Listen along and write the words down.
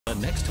The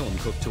next home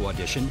cook to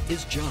audition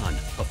is John,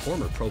 a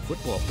former pro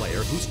football player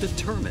who's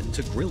determined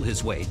to grill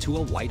his way to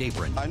a white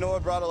apron. I know I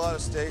brought a lot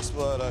of steaks,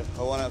 but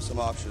I want to have some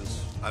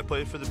options. I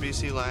played for the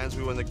BC Lions.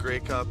 We won the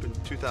Grey Cup in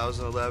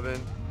 2011.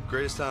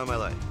 Greatest time of my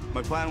life.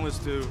 My plan was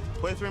to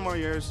play 3 more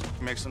years,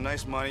 make some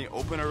nice money,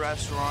 open a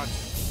restaurant,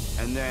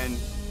 and then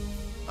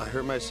I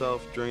hurt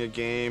myself during a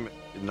game.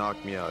 It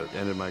knocked me out. It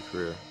ended my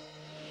career.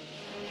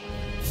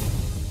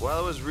 While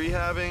I was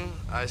rehabbing,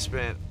 I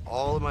spent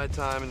all of my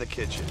time in the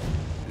kitchen.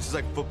 This is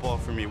like football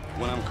for me.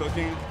 When I'm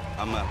cooking,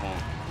 I'm at home.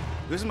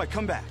 This is my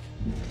comeback.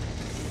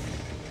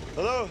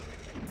 Hello.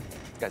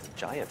 This guy's a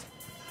giant.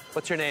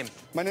 What's your name?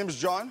 My name is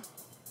John. And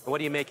what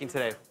are you making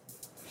today?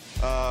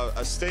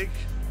 A steak,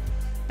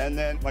 and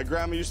then my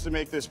grandma used to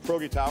make this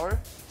pierogi tower,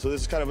 so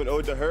this is kind of an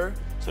ode to her.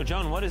 So,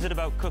 John, what is it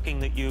about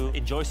cooking that you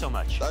enjoy so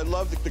much? I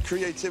love the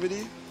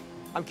creativity.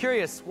 I'm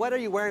curious, what are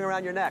you wearing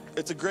around your neck?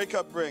 It's a Grey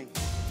Cup ring.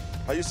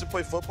 I used to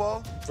play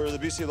football for the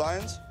BC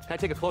Lions. Can I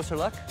take a closer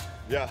look?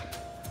 Yeah.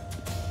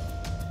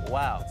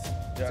 Wow,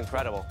 it's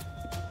incredible.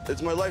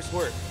 It's my life's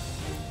work.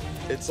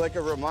 It's like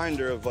a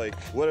reminder of like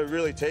what it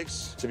really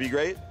takes to be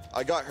great.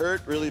 I got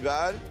hurt really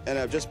bad, and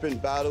I've just been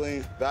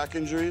battling back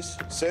injuries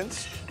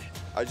since.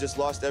 I just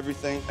lost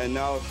everything, and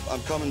now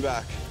I'm coming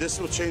back. This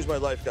will change my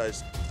life,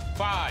 guys.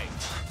 5,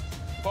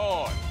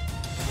 4,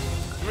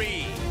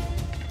 3,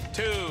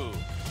 2,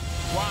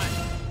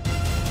 1.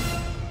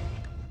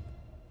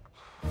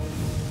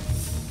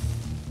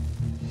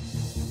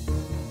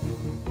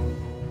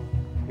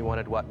 You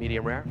wanted what,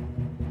 medium rare?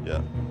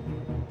 Yeah.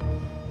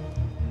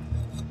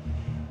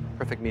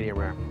 Perfect medium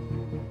rare.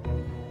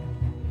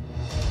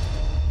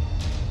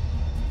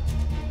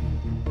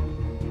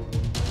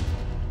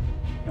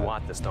 You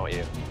want this, don't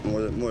you?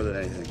 More than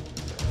anything.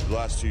 The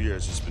last 2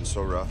 years has been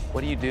so rough.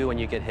 What do you do when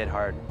you get hit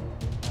hard?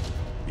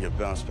 You get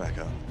bounced back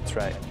up. That's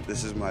right.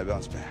 This is my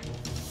bounce back.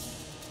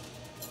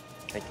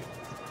 Thank you.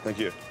 Thank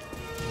you.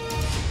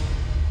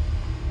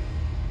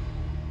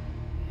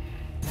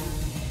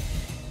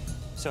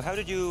 So how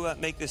did you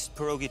make this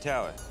pierogi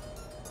tower?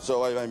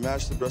 So I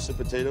mashed the russet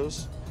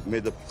potatoes,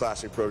 made the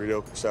classic pierogi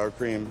dough, sour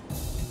cream.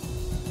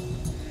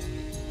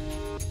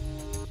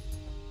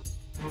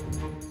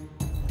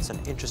 It's an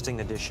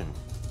interesting addition.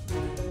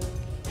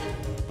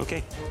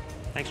 Okay,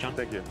 thanks, John.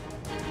 Thank you.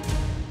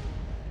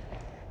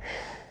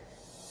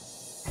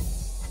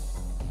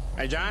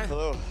 Hey, John.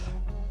 Hello.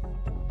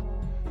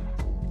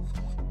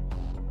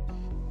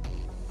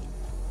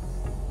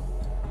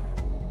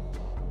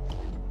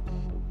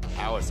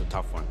 That was a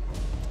tough one.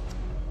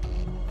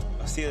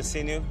 See the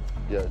sinew?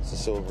 Yeah, it's the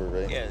silver,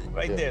 right? Yeah,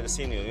 right there, the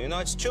sinew. You know,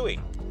 it's chewy.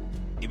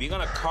 If you're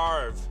gonna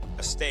carve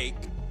a steak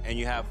and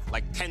you have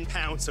like 10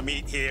 pounds of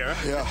meat here,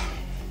 Yeah.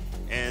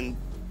 and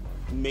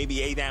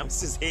maybe 8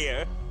 ounces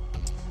here,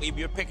 if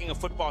you're picking a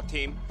football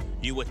team,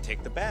 you would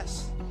take the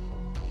best,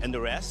 and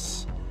the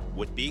rest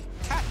would be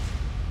cut.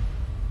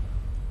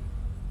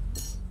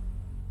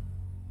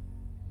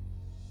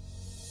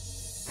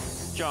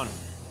 John,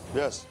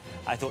 Yes.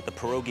 I thought the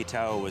pierogi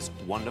tower was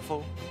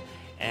wonderful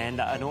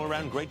and an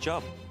all-around great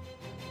job.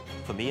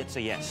 For me, it's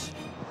a yes.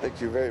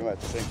 Thank you very much.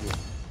 Thank you.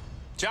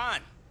 John,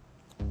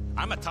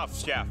 I'm a tough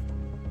chef,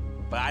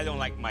 but I don't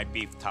like my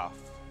beef tough.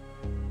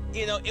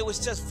 You know, it was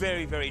just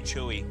very, very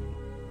chewy.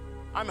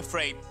 I'm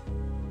afraid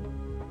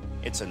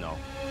it's a no.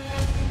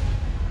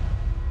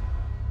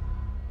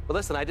 Well,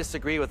 listen, I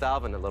disagree with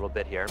Alvin a little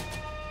bit here.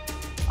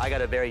 I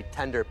got a very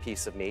tender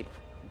piece of meat,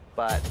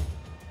 but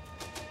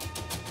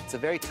it's a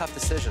very tough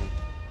decision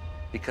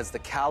because the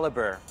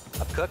caliber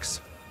of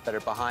cooks that are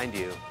behind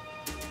you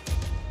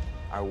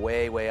are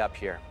way, way up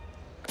here.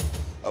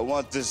 I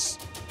want this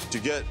to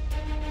get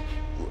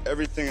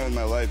everything in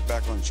my life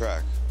back on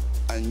track.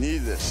 I need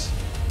this.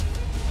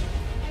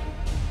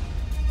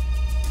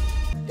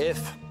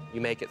 If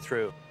you make it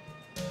through,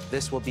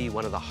 this will be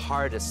one of the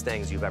hardest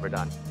things you've ever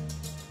done.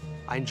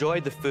 I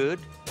enjoyed the food.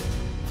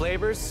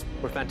 Flavors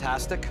were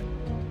fantastic.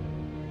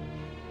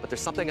 But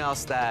there's something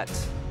else that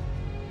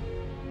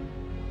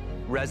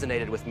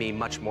resonated with me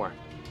much more.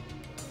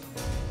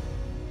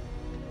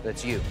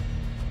 That's you.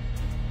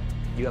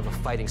 You have a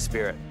fighting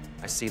spirit.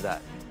 I see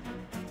that.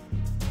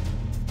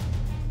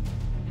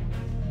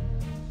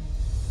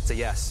 It's a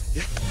yes.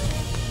 Yeah.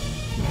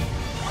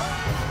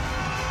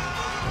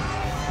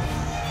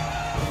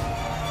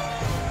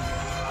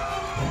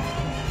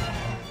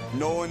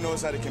 No one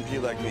knows how to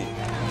compete like me.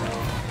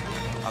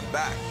 I'm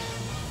back.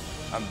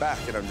 I'm back,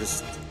 and I'm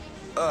just,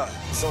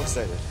 so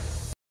excited.